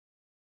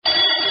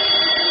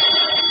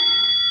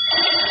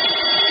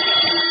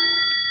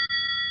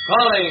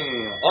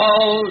Calling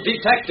all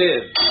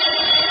detectives.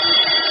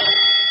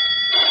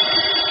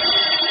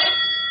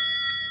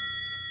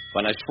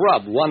 When a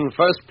shrub won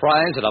first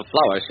prize at a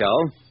flower show,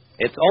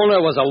 its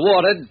owner was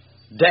awarded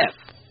death.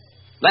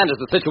 That is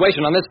the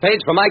situation on this page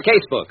from my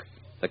casebook.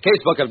 The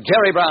casebook of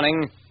Jerry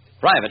Browning,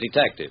 private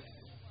detective.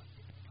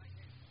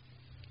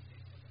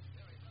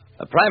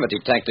 A private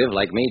detective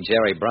like me,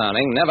 Jerry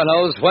Browning, never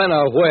knows when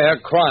or where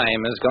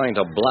crime is going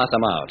to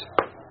blossom out.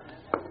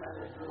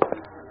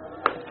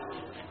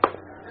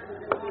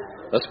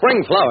 The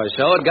spring flower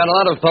show had got a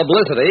lot of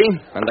publicity,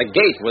 and the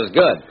gate was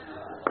good.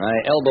 I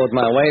elbowed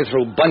my way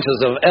through bunches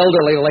of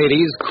elderly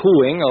ladies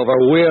cooing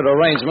over weird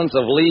arrangements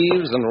of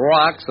leaves and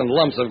rocks and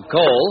lumps of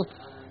coal,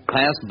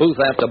 past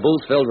booth after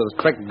booth filled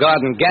with trick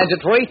garden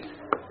gadgetry,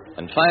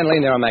 and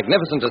finally, near a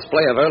magnificent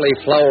display of early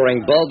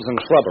flowering bulbs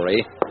and shrubbery,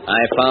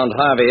 I found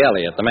Harvey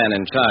Elliott, the man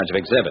in charge of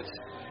exhibits.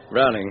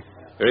 Browning,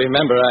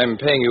 remember I'm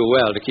paying you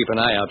well to keep an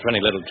eye out for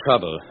any little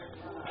trouble.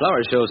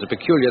 Flower shows are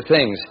peculiar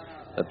things.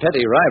 The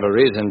petty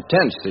rivalry is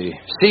intense. The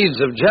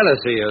seeds of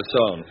jealousy are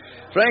sown.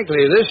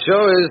 Frankly, this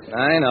show is,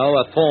 I know,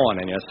 a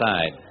thorn in your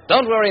side.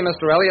 Don't worry,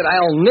 Mr. Elliott.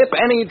 I'll nip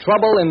any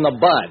trouble in the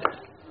bud.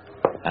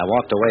 I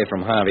walked away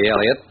from Harvey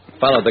Elliott,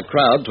 followed the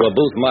crowd to a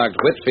booth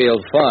marked Whitfield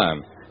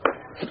Farm.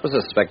 It was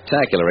a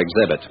spectacular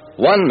exhibit.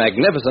 One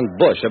magnificent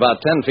bush about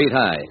 10 feet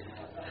high.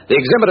 The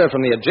exhibitor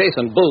from the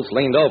adjacent booth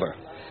leaned over.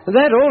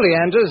 That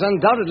oleander is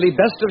undoubtedly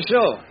best of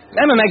show.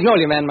 I'm a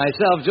magnolia man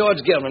myself, George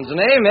Gilman's the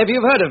name. Maybe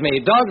you've heard of me.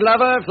 Dog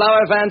lover,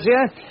 flower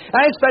fancier.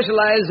 I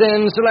specialize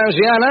in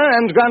Soulangiana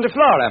and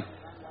Grandiflora.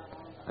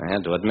 I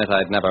had to admit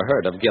I'd never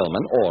heard of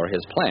Gilman or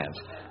his plants,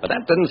 but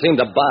that didn't seem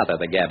to bother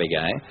the gabby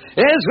guy.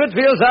 Yes,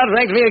 Whitfield's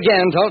outranked me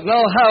again. Don't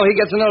know how he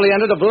gets an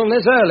oleander to bloom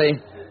this early.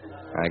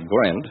 I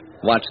grinned,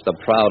 watched the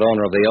proud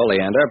owner of the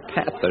oleander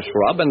pat the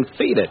shrub and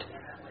feed it.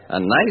 A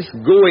nice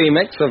gooey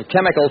mix of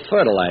chemical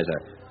fertilizer.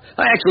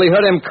 I actually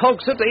heard him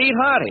coax it to eat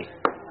hearty.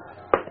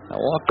 I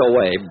walked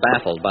away,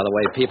 baffled by the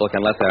way people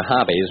can let their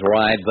hobbies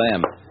ride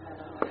them.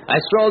 I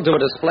strolled to a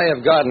display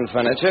of garden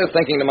furniture,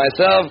 thinking to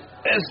myself,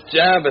 this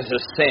job is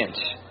a cinch.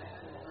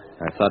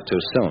 I thought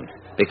too soon,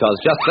 because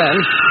just then,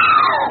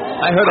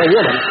 I heard a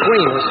woman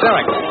scream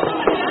hysterically.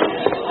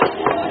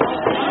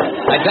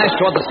 I dashed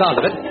toward the sound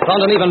of it,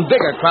 found an even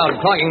bigger crowd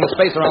clogging the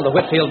space around the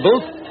Whitfield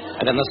booth,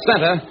 and in the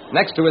center,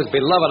 next to his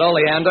beloved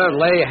oleander,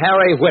 lay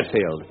Harry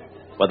Whitfield,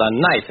 with a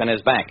knife in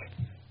his back.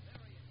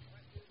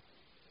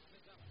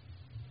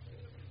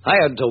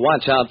 Hired to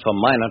watch out for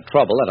minor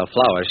trouble at a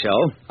flower show,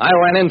 I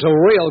ran into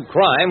real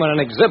crime when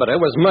an exhibitor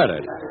was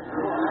murdered.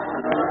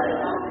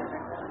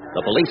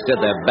 The police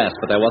did their best,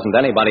 but there wasn't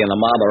anybody in the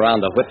mob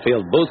around the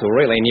Whitfield booth who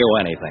really knew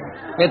anything.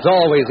 It's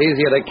always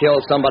easier to kill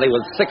somebody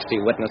with 60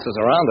 witnesses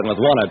around than with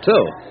one or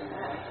two.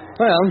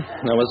 Well,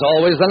 there was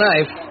always the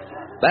knife.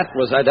 That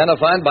was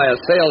identified by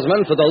a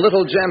salesman for the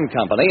Little Gem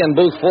Company in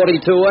booth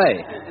 42A.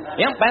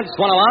 Yep, that's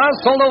one of ours.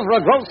 Sold over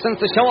a gross since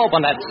the show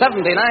opened at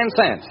 79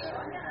 cents.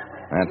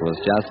 That was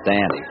just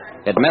dandy.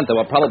 It meant there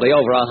were probably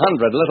over 100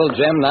 Little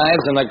Gem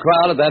knives in the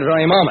crowd at that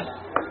very moment.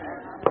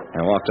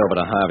 I walked over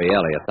to Harvey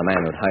Elliott, the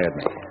man who'd hired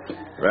me.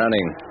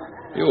 Browning,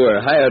 you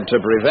were hired to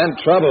prevent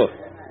trouble.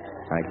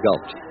 I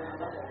gulped.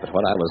 But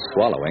what I was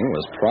swallowing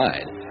was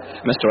pride.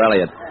 Mr.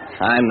 Elliott,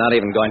 I'm not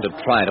even going to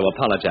try to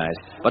apologize,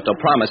 but to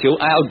promise you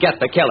I'll get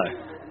the killer.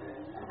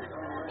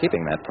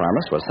 Keeping that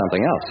promise was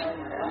something else.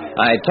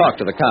 I talked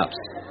to the cops.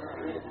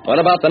 What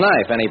about the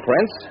knife? Any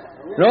prints?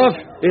 No,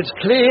 it's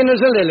clean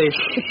as a lily.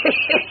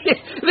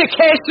 The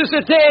case is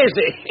a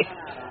daisy.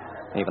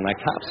 Even the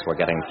cops were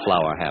getting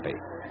flower happy.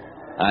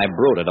 I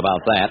brooded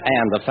about that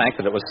and the fact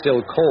that it was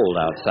still cold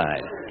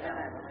outside.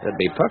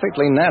 It'd be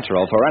perfectly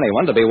natural for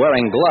anyone to be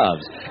wearing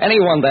gloves.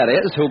 Anyone, that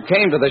is, who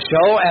came to the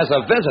show as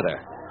a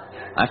visitor.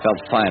 I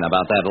felt fine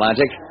about that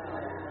logic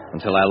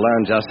until I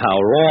learned just how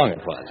wrong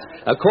it was.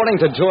 According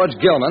to George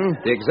Gilman,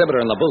 the exhibitor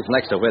in the booth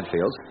next to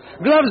Whitfield's,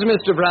 gloves,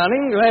 Mr.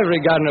 Browning.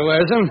 Every gardener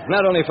wears them,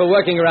 not only for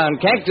working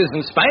around cactus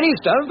and spiny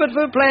stuff, but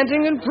for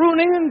planting and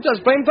pruning and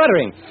just plain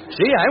puttering.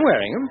 See, I'm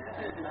wearing them.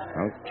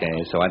 Okay,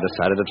 so I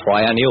decided to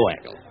try a new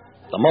angle.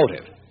 The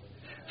motive.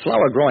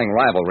 Flower-growing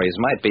rivalries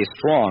might be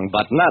strong,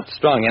 but not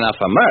strong enough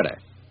for murder.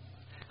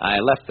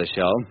 I left the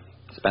show,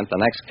 spent the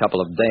next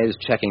couple of days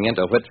checking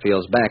into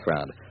Whitfield's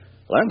background.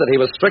 Learned that he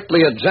was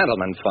strictly a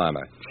gentleman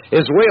farmer.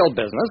 His real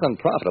business, and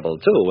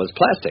profitable too, was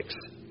plastics.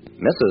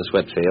 Mrs.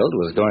 Whitfield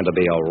was going to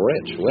be a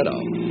rich widow.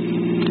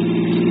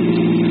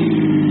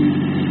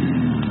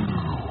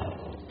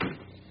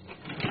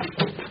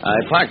 I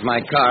parked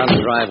my car in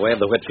the driveway of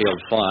the Whitfield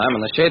farm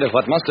in the shade of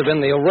what must have been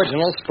the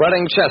original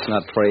spreading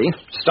chestnut tree.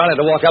 Started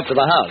to walk up to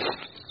the house.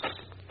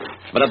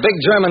 But a big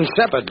German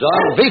shepherd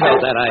dog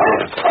vetoed that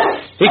idea.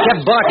 He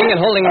kept barking and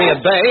holding me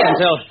at bay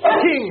until...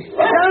 King!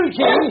 Down,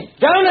 King!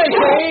 Down, I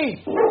say!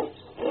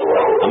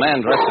 A man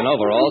dressed in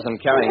overalls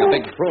and carrying a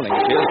big pruning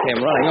shears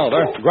came running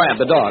over,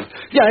 grabbed the dog.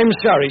 Yeah, I'm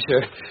sorry,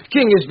 sir.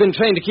 King has been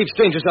trained to keep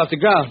strangers off the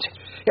ground.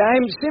 Yeah,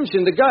 I'm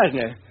Simpson, the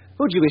gardener.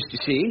 Who'd you wish to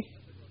see?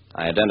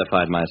 I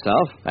identified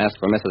myself, asked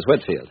for Mrs.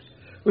 Whitfield.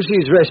 Well,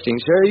 she's resting,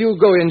 sir. You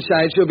go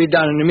inside. She'll be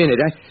down in a minute.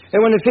 I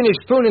want to finish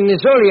pruning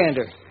this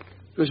oleander.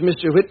 It was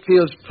Mr.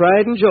 Whitfield's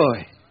pride and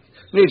joy.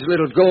 Needs a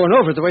little going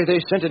over the way they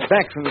sent it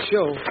back from the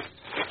show.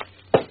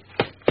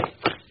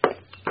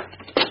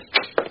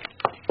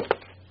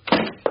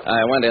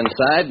 I went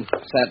inside,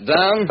 sat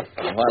down,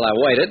 and while I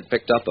waited,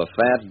 picked up a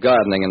fat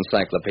gardening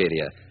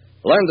encyclopedia.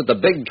 Learned that the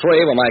big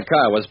tree where my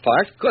car was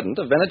parked couldn't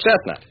have been a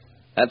chestnut.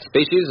 That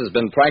species has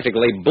been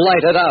practically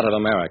blighted out of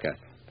America.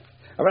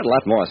 I read a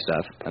lot more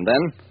stuff, and then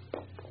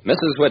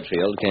Mrs.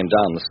 Whitfield came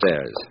down the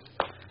stairs.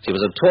 She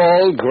was a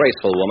tall,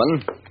 graceful woman,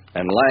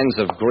 and lines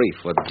of grief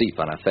were deep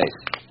on her face.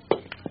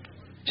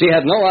 She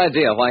had no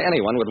idea why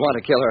anyone would want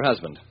to kill her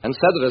husband, and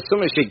said that as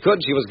soon as she could,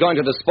 she was going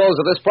to dispose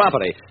of this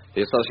property.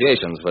 The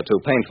associations were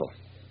too painful.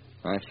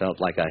 I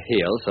felt like a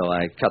heel, so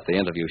I cut the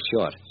interview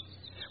short.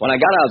 When I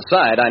got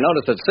outside, I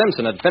noticed that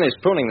Simpson had finished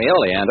pruning the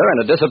oleander and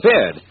had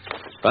disappeared.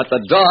 But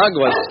the dog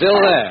was still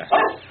there.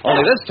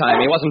 Only this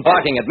time he wasn't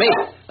barking at me.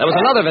 There was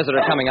another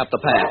visitor coming up the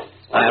path.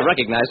 I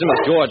recognized him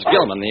as George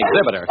Gilman, the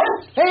exhibitor.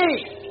 Hey,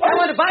 I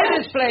want to buy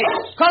this place.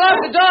 Call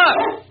out the dog.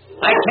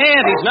 I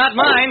can't. He's not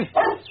mine.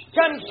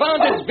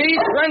 Confounded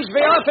beast runs me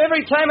off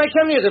every time I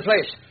come near the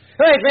place.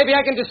 Right, maybe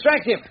I can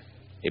distract him.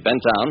 He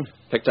bent down,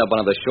 picked up one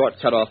of the short,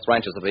 cut-off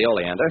branches of the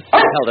oleander,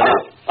 and held it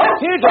up.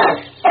 Here, dog.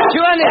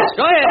 Chew on this.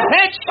 Go ahead.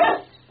 Fetch.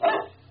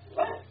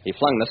 He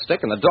flung the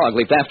stick, and the dog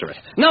leaped after it.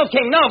 No,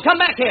 King, no.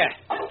 Come back here.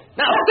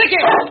 Now, stick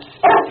it.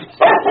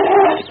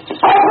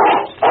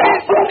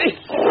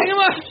 Hang him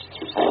up.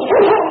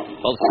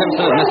 Both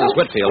Simpson and Mrs.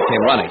 Whitfield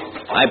came running.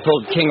 I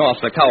pulled King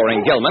off the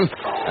cowering Gilman,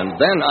 and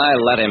then I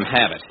let him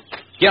have it.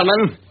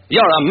 Gilman,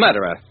 you're a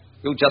murderer.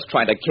 You just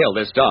tried to kill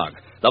this dog.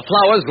 The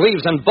flowers,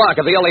 leaves, and bark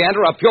of the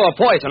oleander are pure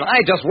poison.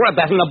 I just read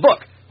that in a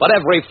book, but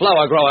every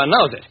flower grower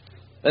knows it.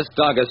 This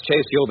dog has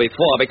chased you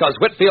before because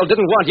Whitfield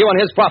didn't want you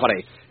on his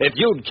property. If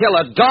you'd kill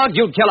a dog,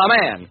 you'd kill a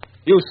man.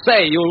 You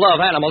say you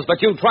love animals, but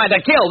you tried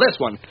to kill this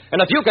one.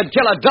 And if you could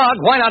kill a dog,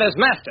 why not his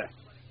master?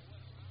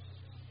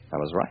 I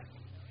was right.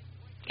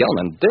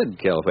 Gilman did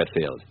kill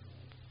Whitfield.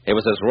 He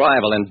was his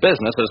rival in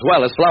business as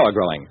well as flower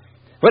growing.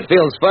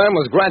 Whitfield's firm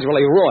was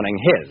gradually ruining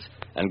his,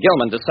 and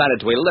Gilman decided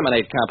to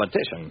eliminate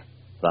competition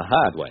the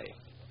hard way.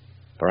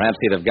 Perhaps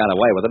he'd have got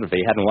away with it if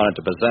he hadn't wanted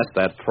to possess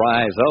that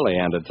prize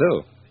oleander, too.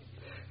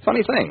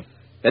 Funny thing,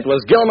 it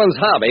was Gilman's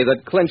hobby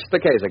that clinched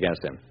the case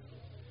against him.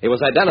 He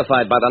was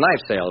identified by the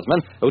knife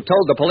salesman who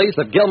told the police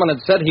that Gilman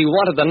had said he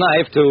wanted the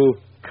knife to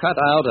cut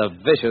out a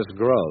vicious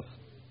growth.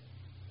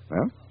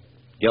 Well,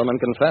 Gilman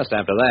confessed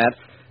after that,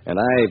 and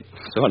I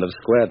sort of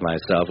squared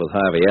myself with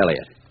Harvey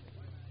Elliott.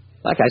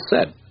 Like I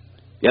said,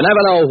 you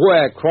never know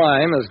where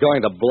crime is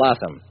going to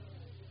blossom,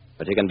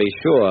 but you can be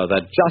sure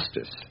that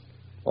justice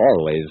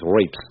always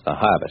reaps the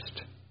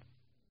harvest.